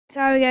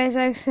Sorry guys,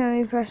 I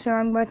accidentally pressed the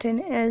wrong button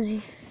as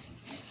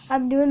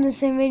I'm doing the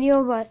same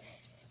video, but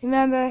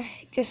remember,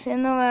 just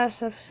in the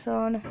last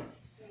episode,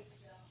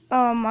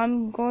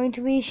 I'm going to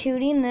be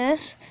shooting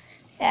this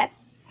at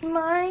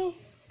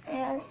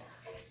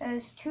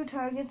there's two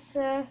targets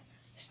there.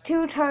 There's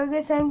two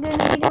targets I'm going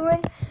to be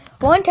doing.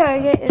 One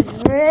target is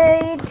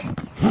right,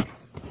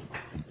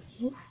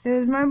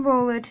 there's my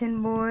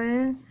bulletin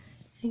board,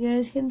 you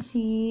guys can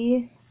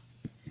see.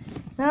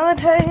 Now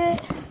the target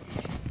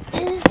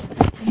is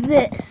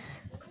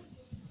this.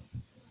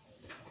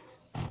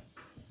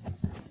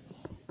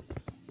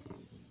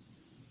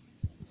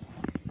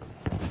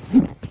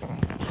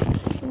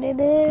 And it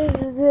is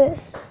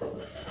this.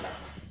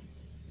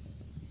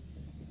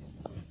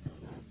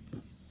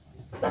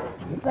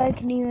 If I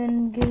can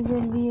even get a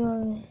good view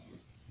of it.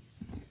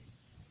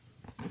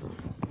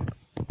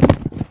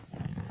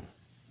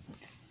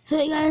 So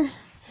hey guys,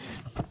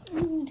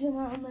 let me turn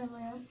on my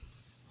lamp.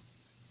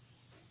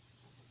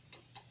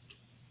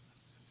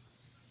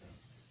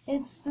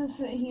 It's this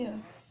right here.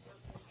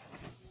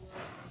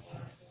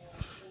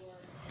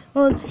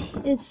 Oh,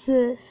 it's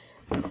this.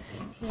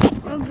 Here,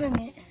 I'll bring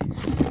it.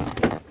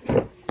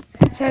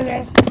 So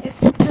guys,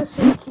 it's this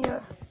right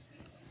here.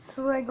 It's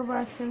a Lego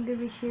box I'm gonna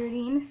be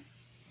shooting.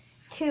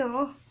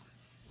 Two.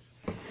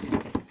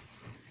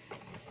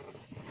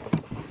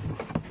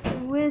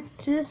 With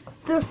just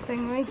this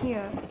thing right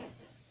here.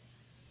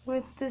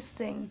 With this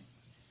thing.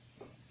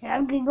 And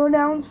I'm gonna go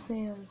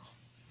downstairs.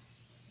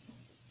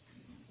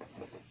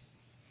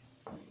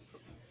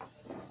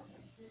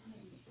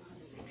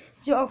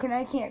 Joking,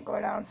 I can't go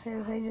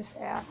downstairs, I just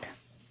act.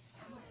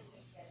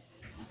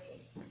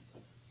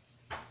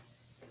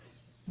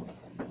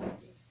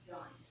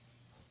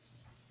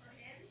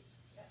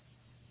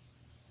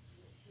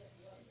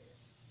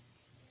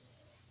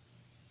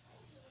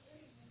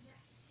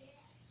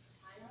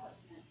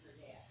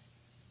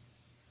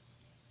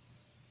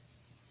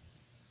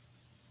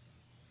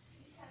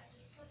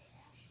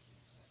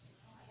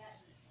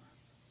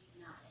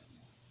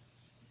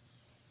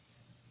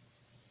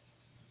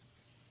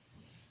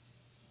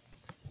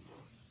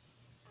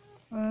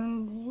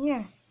 And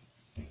yeah,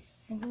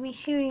 I'm gonna be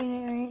shooting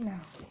it right now.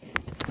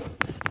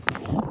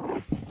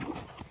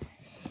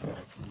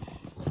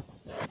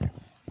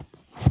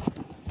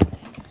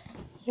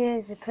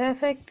 Here's a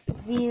perfect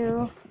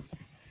view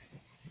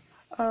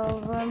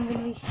of what I'm gonna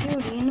be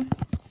shooting.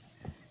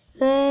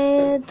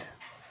 That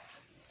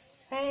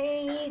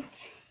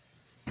right,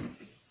 you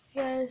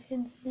guys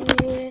can see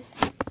it.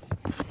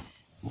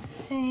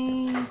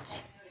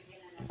 Right.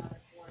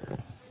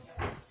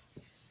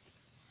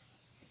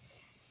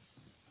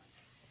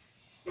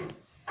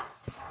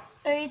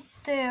 Right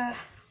there.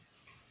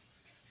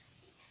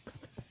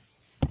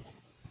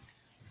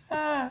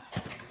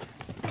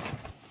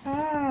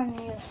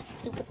 You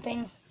stupid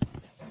thing.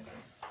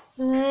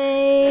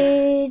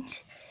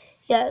 Right.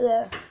 Yeah,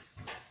 there.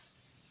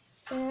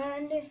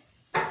 And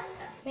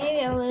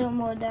maybe a little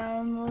more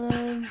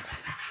downwards.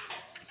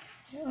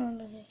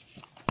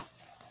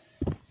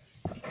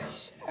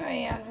 Oh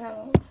yeah, that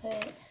won't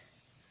fit.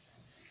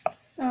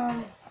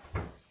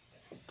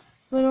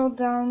 Little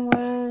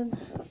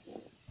downwards.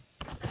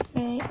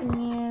 Right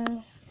here.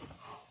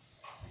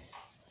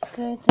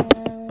 Right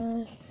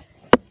there.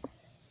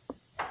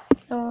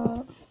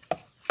 Oh.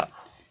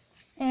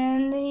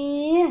 And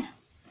yeah.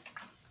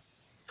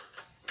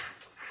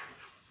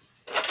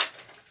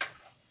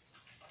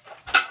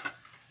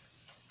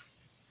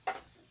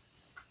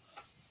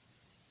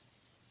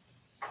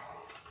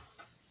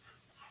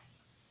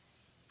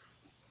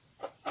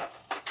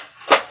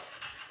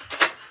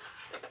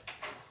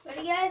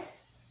 Ready guys?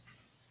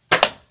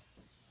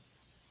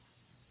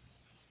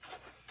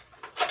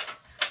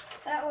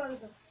 That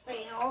was a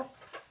fail.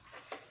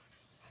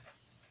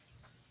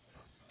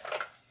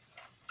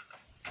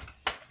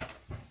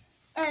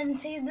 And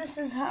see, this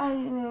is how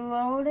you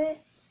load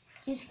it.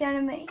 You just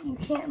gotta you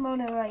can't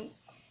load it right.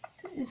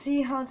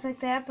 See how it's like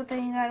that, but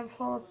then you gotta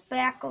pull it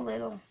back a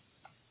little.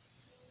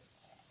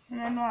 And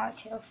then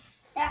watch, it'll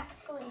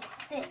actually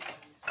stick.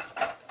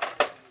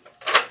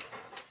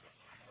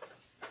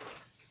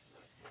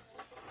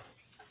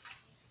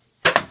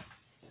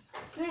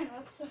 Man,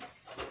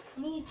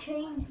 me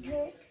change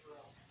it.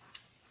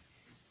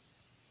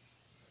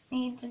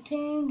 Need to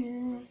change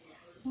it.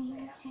 Need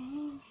to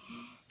change it.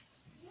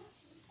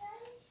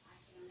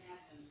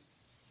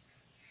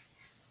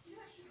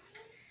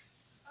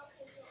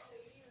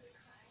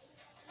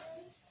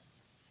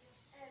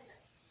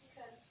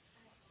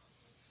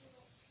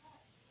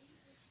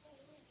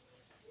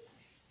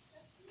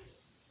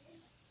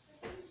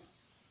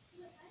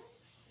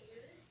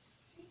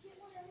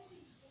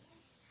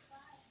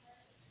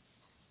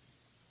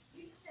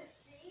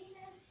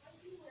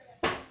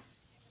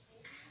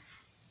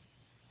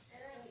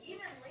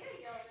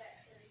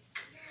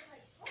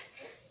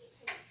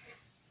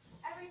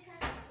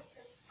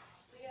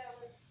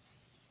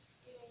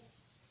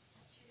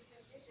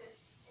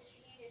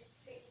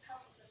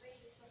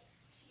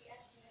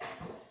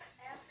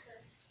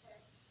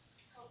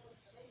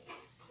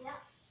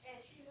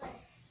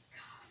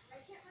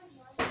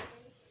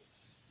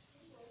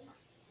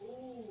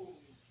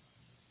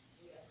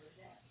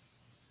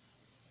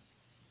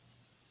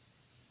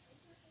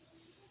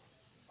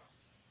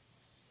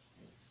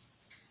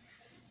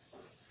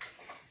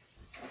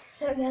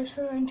 So guys,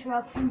 for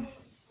interrupting.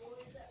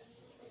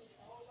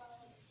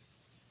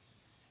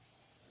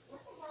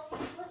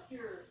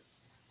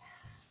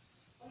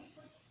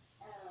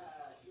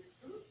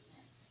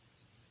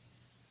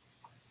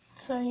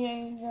 So here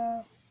you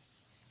go.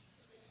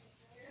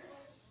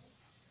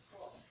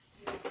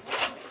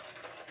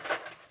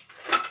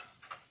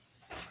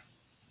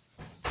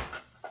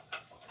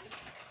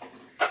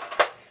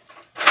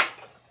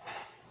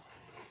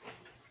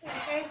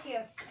 Guys,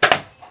 here.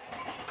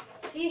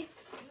 See?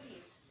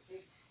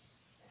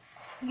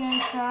 You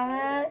guys saw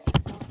that?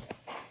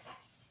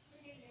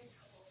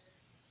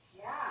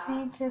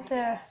 See, it's up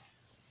there.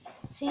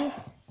 See?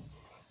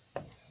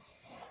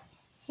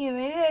 Here,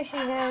 maybe I should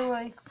have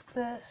like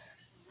this.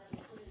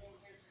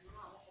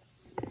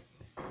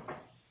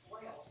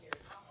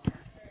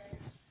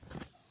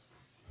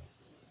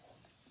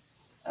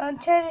 I'll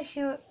try to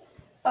shoot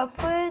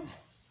upwards.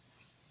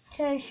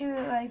 Try to shoot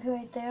it like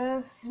right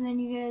there, and then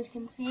you guys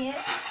can see it.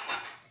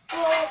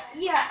 Well,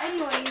 yeah,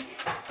 anyways.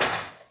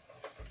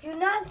 Do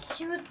not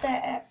shoot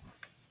that.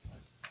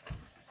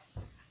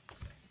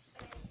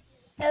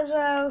 That's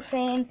what I was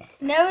saying.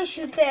 Never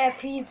shoot that at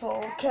people,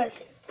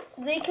 because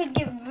they could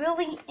get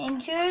really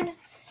injured.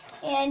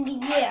 And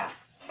yeah,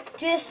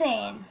 just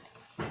saying.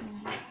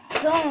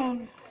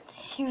 Don't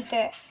shoot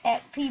that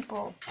at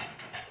people.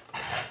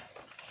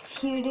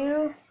 If you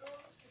do,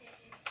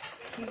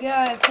 you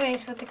gotta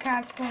face with the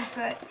consequence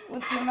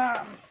with your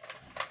mom.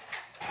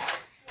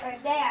 Or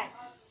dad.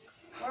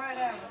 Or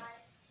whatever.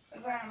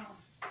 Or grandma.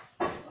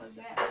 Or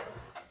grandma.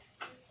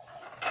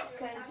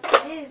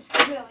 Because it is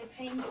really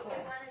painful.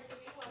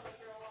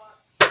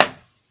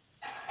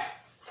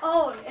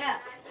 Oh yeah.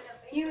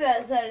 You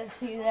guys had to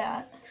see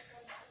that.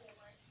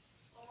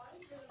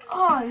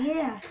 Oh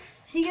yeah.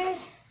 See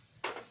guys?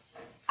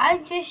 I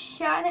just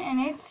shot it and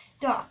it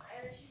stuck.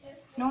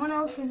 No one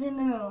else was in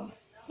the room.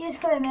 Here's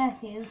Clay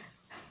Matthews.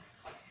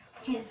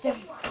 She is the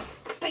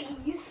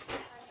beast.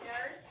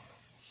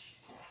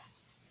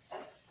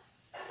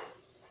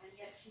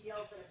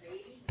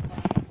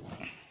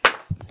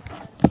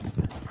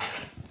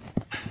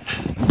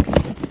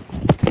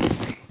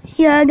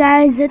 Yeah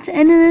guys, that's the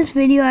end of this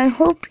video. I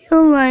hope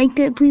you liked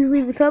it. Please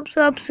leave a thumbs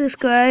up,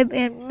 subscribe,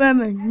 and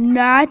remember,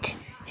 not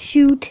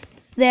shoot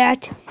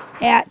that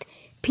at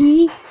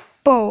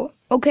people.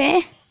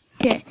 Okay?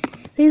 Okay.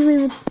 Please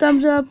leave a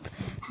thumbs up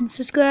and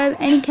subscribe.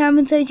 Any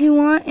comments that you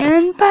want.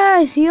 And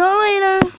bye. See you all later.